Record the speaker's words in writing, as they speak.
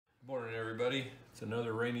everybody. It's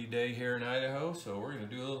another rainy day here in Idaho, so we're going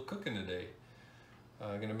to do a little cooking today.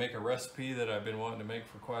 I'm going to make a recipe that I've been wanting to make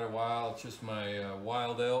for quite a while. It's just my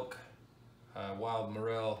wild elk, wild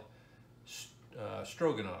morel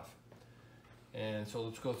stroganoff. And so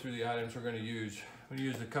let's go through the items we're going to use. I'm going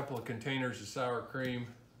to use a couple of containers of sour cream.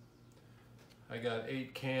 I got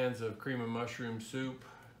 8 cans of cream of mushroom soup.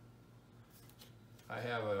 I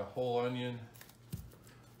have a whole onion,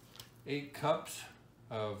 8 cups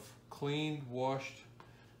of cleaned, washed,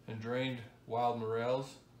 and drained wild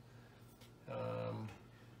morels.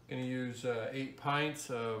 Going to use 8 pints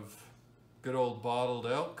of good old bottled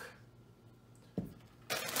elk. Going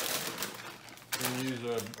to use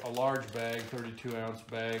a large bag, 32-ounce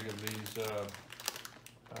bag of these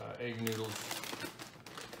egg noodles.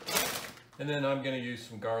 And then I'm going to use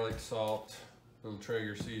some garlic salt, a little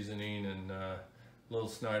Traeger seasoning, and little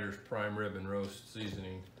Snyder's prime rib and roast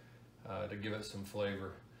seasoning to give it some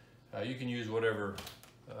flavor. You can use whatever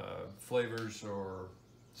flavors or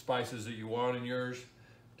spices that you want in yours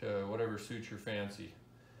to whatever suits your fancy.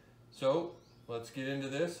 So let's get into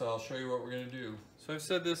this. I'll show you what we're going to do. So I've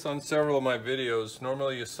said this on several of my videos.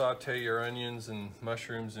 Normally you saute your onions and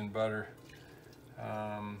mushrooms in butter.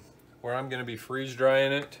 Where I'm going to be freeze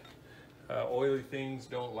drying it, oily things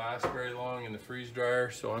don't last very long in the freeze dryer,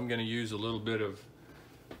 so I'm going to use a little bit of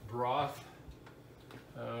broth,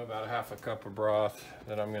 about 1/2 cup of broth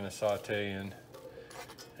that I'm going to saute in.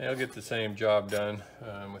 And I'll get the same job done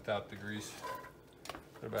without the grease.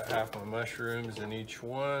 Put about half my mushrooms in each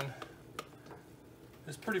one.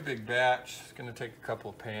 It's a pretty big batch. It's going to take a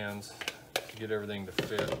couple of pans to get everything to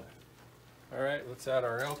fit. All right, let's add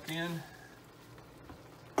our elk in.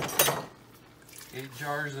 8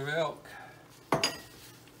 jars of elk.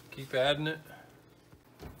 Keep adding it.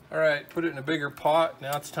 All right, put it in a bigger pot.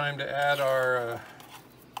 Now it's time to add our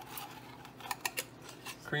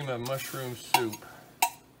cream of mushroom soup.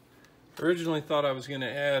 Originally thought I was going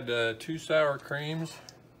to add 2 sour creams.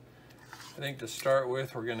 I think to start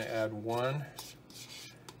with we're going to add 1,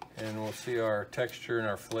 and we'll see our texture and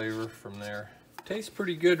our flavor from there. Tastes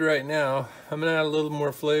pretty good right now. I'm going to add a little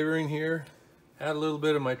more flavoring here. Add a little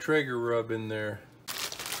bit of my Traeger rub in there.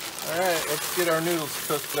 All right, let's get our noodles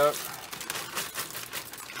cooked up.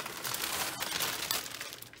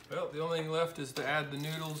 Well, the only thing left is to add the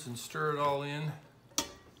noodles and stir it all in.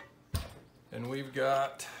 And we've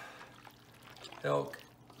got elk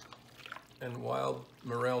and wild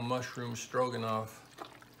morel mushroom stroganoff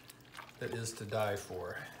that is to die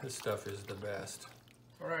for. This stuff is the best.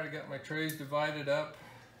 All right, I got my trays divided up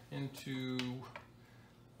into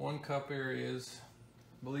 1 cup areas.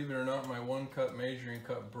 Believe it or not, my 1 cup measuring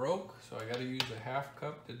cup broke, so I got to use a 1/2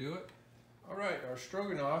 cup to do it. All right, our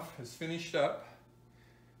stroganoff is finished up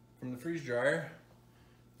from the freeze dryer.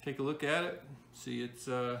 Take a look at it. See, it's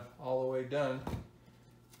all the way done.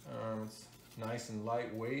 It's nice and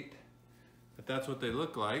lightweight, but that's what they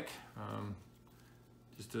look like.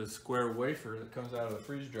 Just a square wafer that comes out of the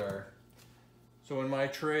freeze dryer. So in my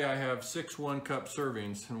tray I have 6 1-cup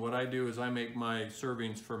servings, and what I do is I make my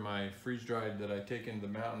servings for my freeze dried that I take into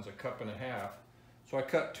the mountains 1.5 cups. So I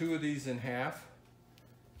cut 2 of these in half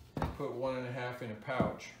and put 1.5 in a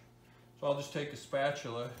pouch. So I'll just take a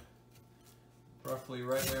spatula, roughly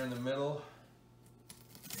right there in the middle,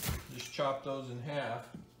 just chop those in half.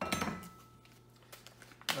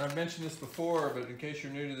 And I've mentioned this before, but in case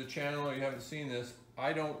you're new to the channel or you haven't seen this,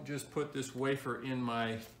 I don't just put this wafer in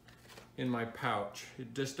my pouch.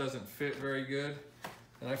 It just doesn't fit very good,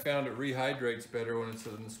 and I found it rehydrates better when it's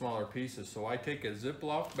in smaller pieces. So I take a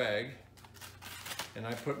Ziploc bag and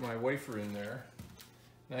I put my wafer in there.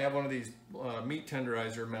 And I have one of these meat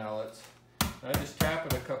tenderizer mallets. And I just tap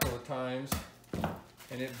it a couple of times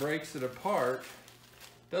and it breaks it apart.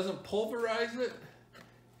 Doesn't pulverize it,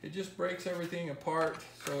 it just breaks everything apart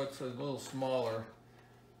so it's a little smaller.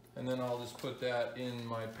 And then I'll just put that in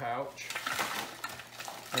my pouch.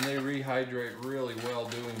 And they rehydrate really well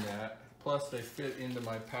doing that. Plus they fit into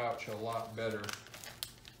my pouch a lot better.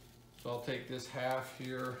 So I'll take this half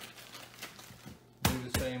here, do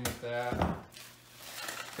the same with that. A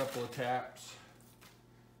couple of taps.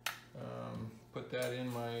 Put that in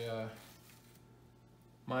my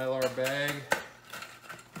Mylar bag.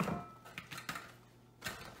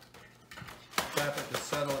 Tap it to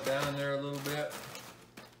settle it down in there a little bit.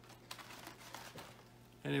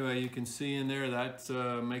 Anyway, you can see in there that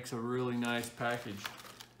makes a really nice package.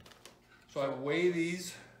 So I weigh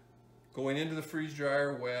these going into the freeze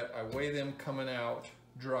dryer wet. I weigh them coming out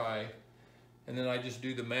dry, and then I just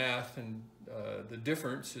do the math, and the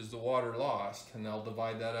difference is the water lost, and I'll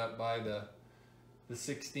divide that up by the the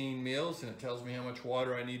 16 meals, and it tells me how much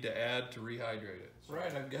water I need to add to rehydrate it.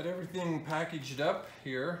 Right, I've got everything packaged up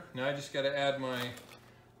here. Now I just got to add my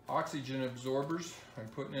oxygen absorbers. I'm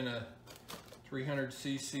putting in a 300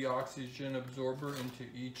 cc oxygen absorber into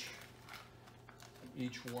each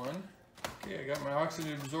one. Okay, I got my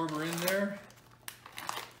oxygen absorber in there.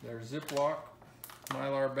 They're Ziploc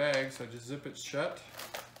Mylar bags, so I just zip it shut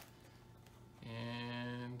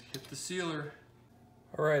and hit the sealer.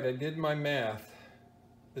 All right, I did my math.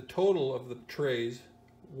 The total of the trays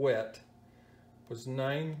wet was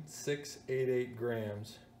 9,688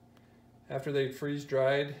 grams. After they freeze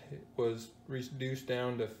dried, it was reduced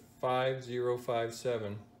down to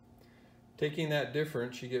 5,057. Taking that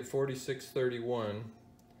difference, you get 4631.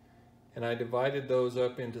 And I divided those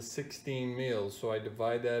up into 16 meals. So I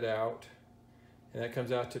divide that out, and that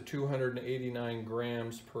comes out to 289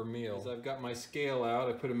 grams per meal. As I've got my scale out,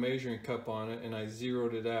 I put a measuring cup on it and I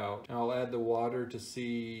zeroed it out. I'll add the water to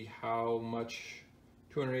see how much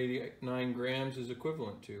 289 grams is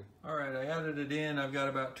equivalent to. All right, I added it in. I've got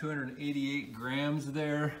about 288 grams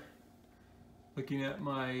there. Looking at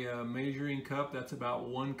my measuring cup, that's about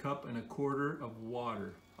 1 cup and a quarter of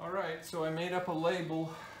water. All right, so I made up a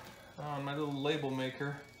label on my little label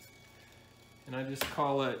maker, and I just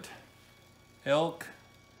call it elk/morel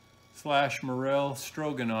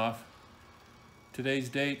stroganoff. Today's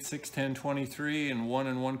date 6/10/23, and 1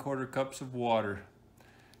 1/4 cups of water.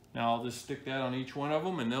 Now I'll just stick that on each one of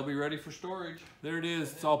them and they'll be ready for storage. There it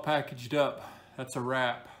is, it's all packaged up. That's a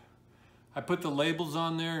wrap. I put the labels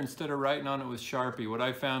on there instead of writing on it with Sharpie. What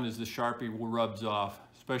I found is the Sharpie rubs off,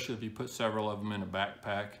 especially if you put several of them in a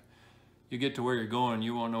backpack. You get to where you're going,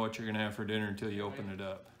 you won't know what you're gonna have for dinner until you open it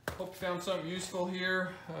up. Hope you found something useful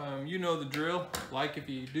here. You know the drill. Like if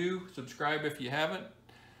you do, subscribe if you haven't.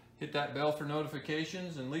 Hit that bell for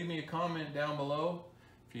notifications and leave me a comment down below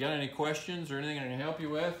if you got any questions or anything I can help you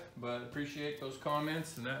with, but appreciate those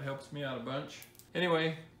comments and that helps me out a bunch.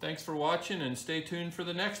 Anyway, thanks for watching and stay tuned for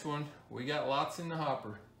the next one. We got lots in the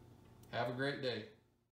hopper. Have a great day.